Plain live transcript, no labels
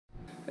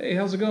Hey,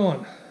 how's it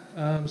going?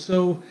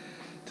 So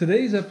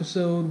today's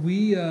episode,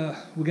 we got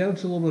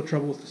into a little bit of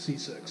trouble with the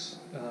C6.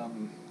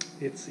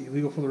 It's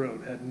illegal for the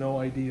road. Had no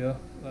idea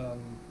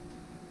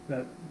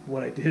that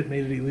what I did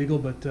made it illegal,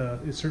 but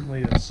it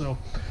certainly is. So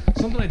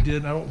something I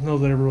did, I don't know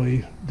that I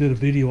really did a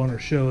video on or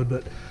showed,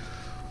 but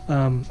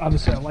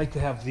obviously I like to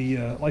have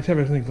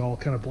everything all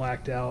kind of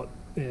blacked out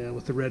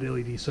with the red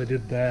LED. So I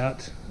did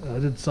that. I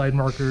did the side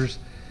markers.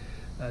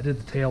 I did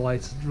the tail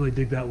lights. Really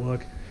dig that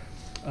look.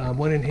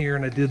 Went in here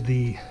and I did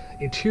the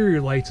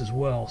interior lights as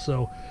well.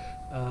 So,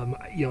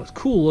 it's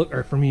cool look,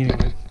 or for me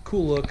anyway,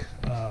 cool look,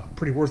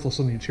 pretty worthless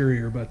on the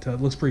interior, but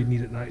it looks pretty neat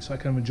at night, so I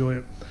kind of enjoy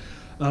it.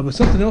 But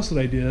something else that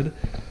I did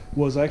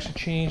was I actually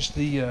changed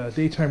the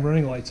daytime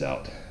running lights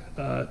out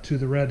to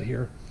the red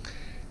here.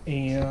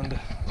 And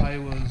I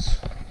was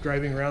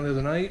driving around the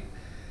other night,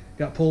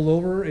 got pulled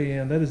over,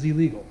 and that is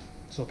illegal.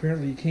 So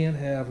apparently you can't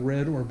have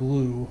red or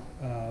blue,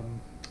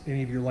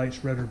 any of your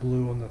lights red or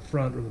blue on the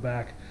front or the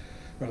back.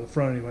 Or the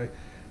front anyway,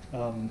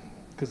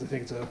 because they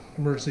think it's an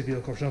emergency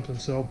vehicle or something.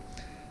 So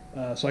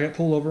I got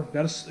pulled over,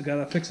 got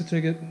to fix a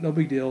ticket, no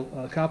big deal.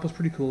 Cop was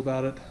pretty cool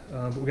about it,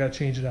 but we got to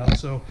change it out.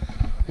 So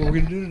what we're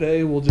going to do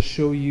today, we'll just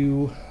show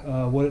you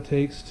what it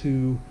takes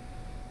to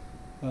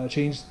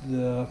change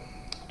the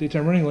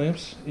daytime running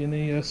lamps in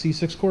a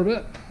C6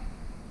 Corvette.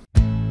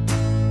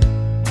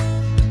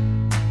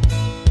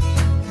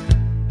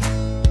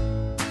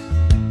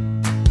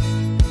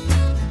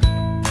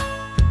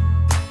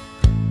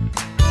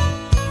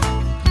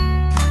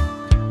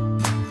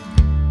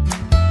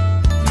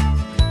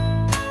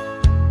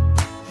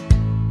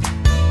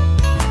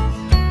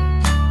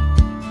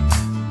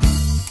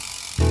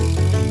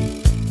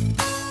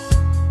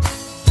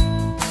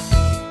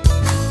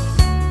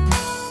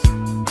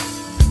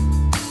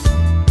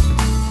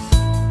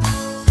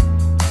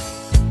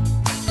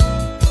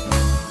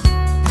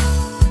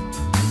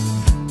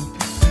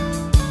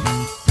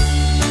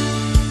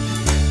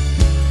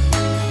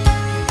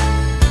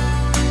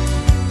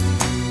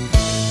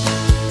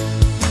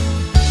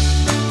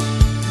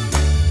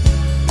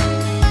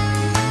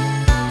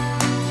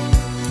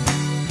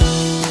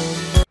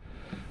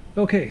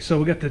 Okay, so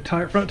we got the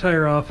front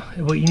tire off,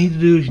 and what you need to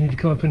do is you need to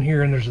come up in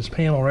here, and there's this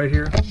panel right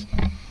here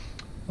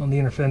on the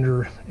inner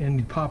fender, and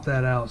you pop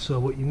that out. So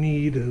what you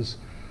need is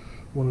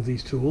one of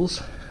these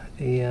tools,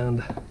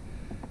 and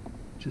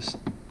just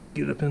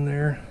get up in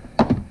there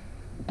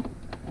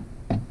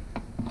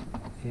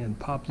and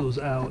pop those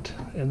out,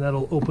 and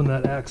that'll open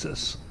that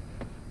access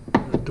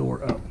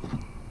door up.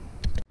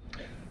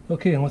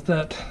 Okay, and with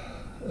that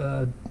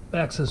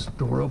access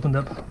door opened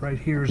up, right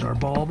here is our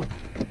bulb.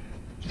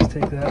 Just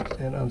take that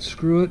and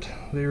unscrew it.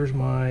 There's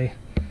my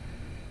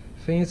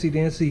fancy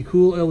dancy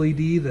cool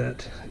LED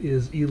that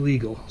is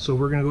illegal. So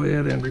we're going to go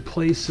ahead and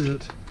replace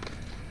it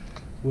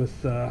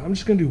with, I'm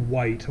just going to do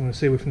white. I'm going to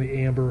stay away from the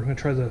amber. I'm going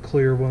to try the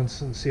clear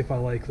ones and see if I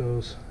like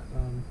those.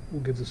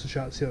 We'll give this a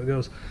shot and see how it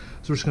goes.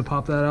 So we're just going to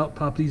pop that out,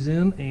 pop these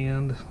in,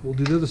 and we'll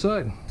do the other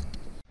side.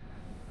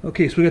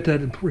 Okay, so we got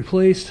that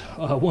replaced.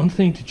 One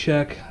thing to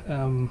check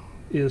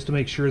is to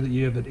make sure that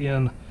you have it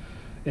in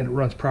and it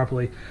runs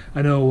properly.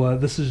 I know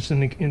this is just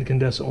an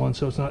incandescent one,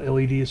 so it's not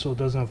LED, so it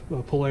doesn't have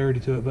a polarity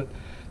to it, but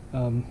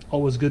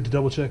always good to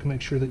double check and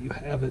make sure that you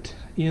have it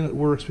in, it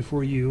works,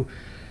 before you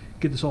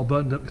get this all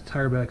buttoned up, get the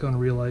tire back on,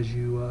 and realize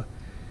you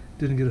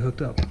didn't get it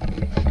hooked up.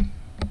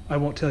 I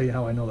won't tell you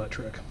how I know that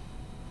trick.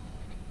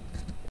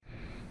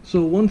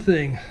 So one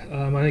thing,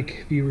 I think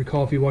if you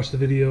recall, if you watched the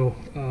video,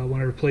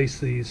 when I replaced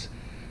these,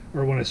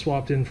 or when I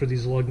swapped in for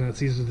these lug nuts,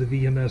 these are the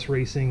VMS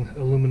Racing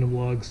aluminum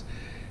lugs.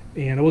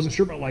 And I wasn't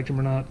sure if I liked them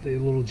or not, the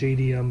little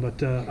JDM,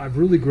 but I've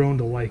really grown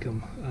to like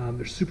them.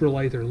 They're super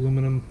light, they're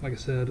aluminum, like I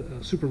said,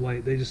 super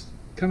light. They just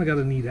kind of got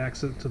a neat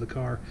accent to the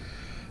car.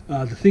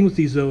 The thing with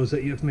these, though, is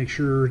that you have to make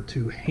sure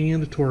to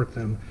hand torque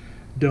them.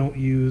 Don't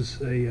use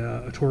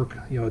a torque,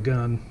 a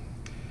gun.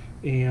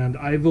 And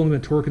I've only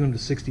been torquing them to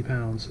 60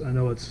 pounds. I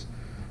know it's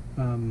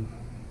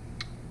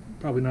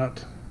probably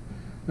not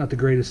the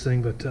greatest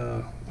thing, but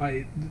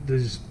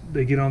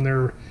they get on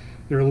there.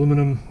 They're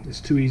aluminum, it's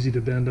too easy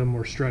to bend them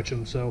or stretch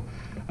them, so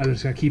I'm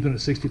just going to keep them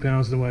at 60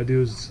 pounds, and then what I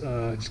do is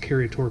just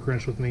carry a torque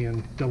wrench with me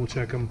and double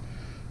check them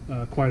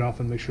quite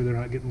often, make sure they're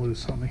not getting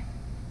loose on me.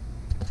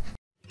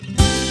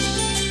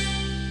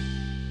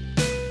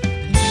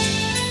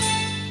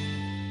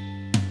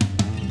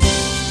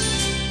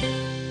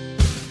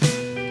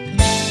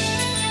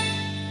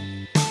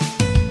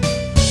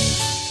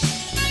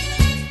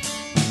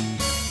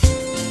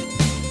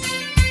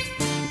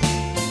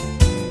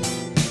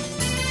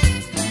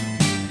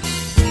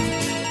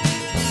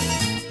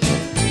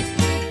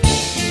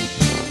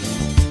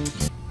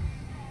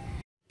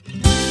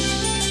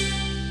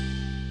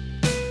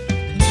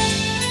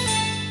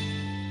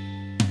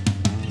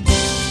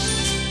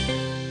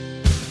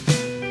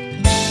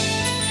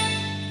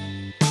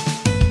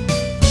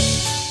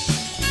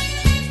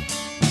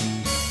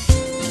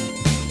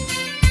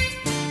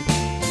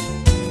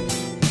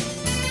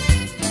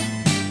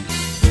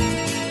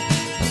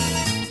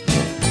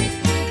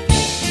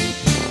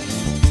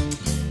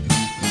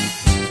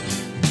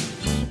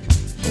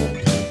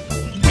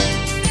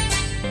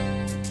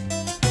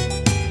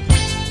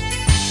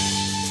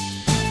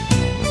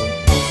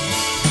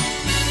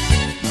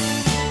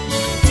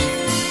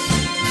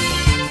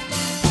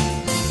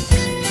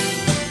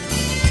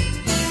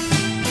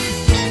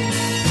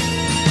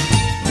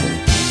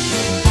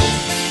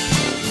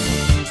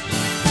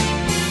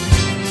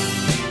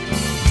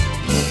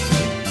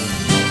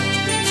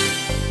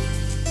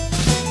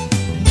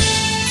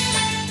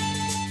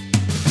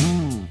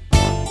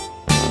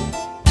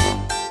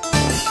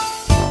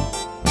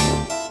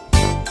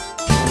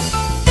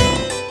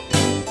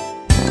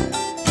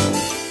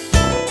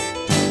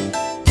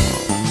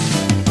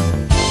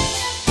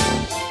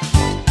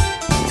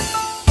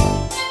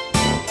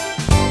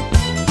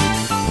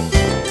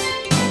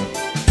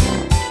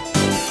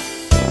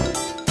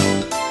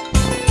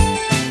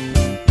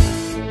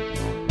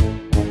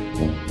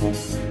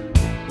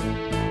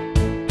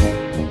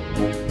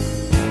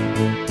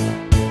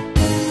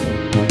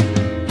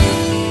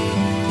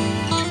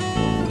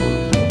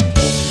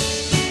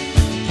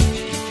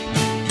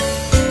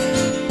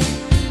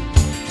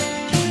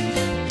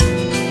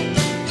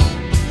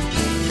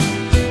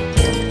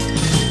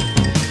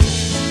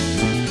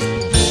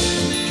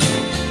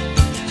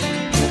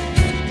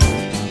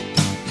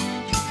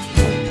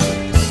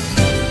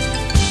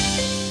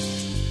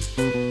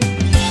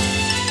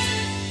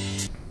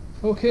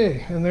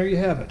 Okay, and there you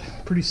have it.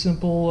 Pretty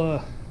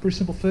simple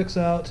fix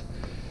out.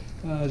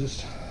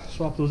 Just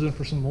swap those in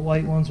for some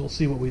light ones. We'll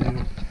see what we do.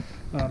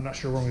 I'm not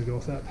sure where I'm gonna go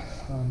with that,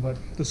 but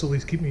this will at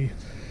least keep me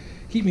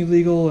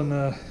legal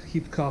and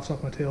keep the coughs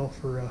off my tail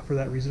for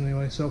that reason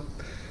anyway. So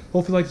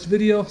hopefully you like this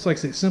video. It's like I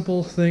say,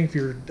 simple thing. If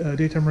your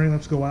daytime running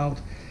lamps go out,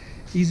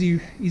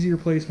 easy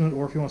replacement,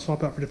 or if you want to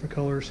swap out for different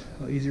colors,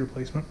 easy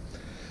replacement.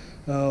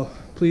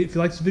 Please, if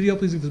you like this video,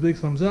 please give us a big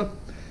thumbs up.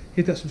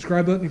 Hit that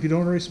subscribe button if you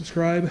don't already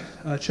subscribe.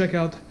 Check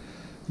out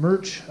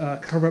merch,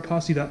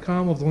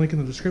 CorvettePosse.com. We'll have the link in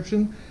the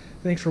description.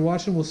 Thanks for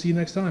watching. We'll see you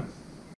next time.